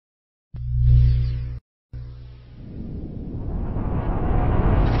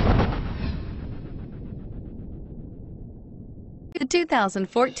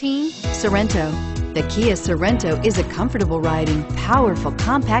2014 Sorento. The Kia Sorento is a comfortable riding, powerful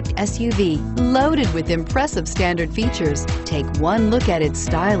compact SUV loaded with impressive standard features. Take one look at its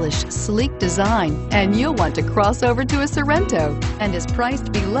stylish, sleek design and you'll want to cross over to a Sorento, and is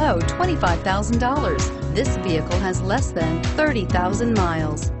priced below $25,000. This vehicle has less than 30,000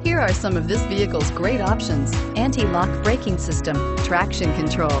 miles. Here are some of this vehicle's great options: anti-lock braking system, traction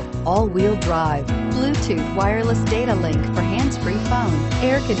control, all-wheel drive, Bluetooth wireless data link for hands-free phone,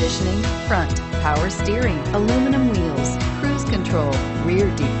 air conditioning, front, power steering, aluminum wheels, cruise control, rear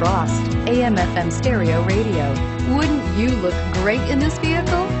defrost, AM/FM stereo radio. Wouldn't you look great in this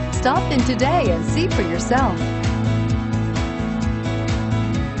vehicle? Stop in today and see for yourself.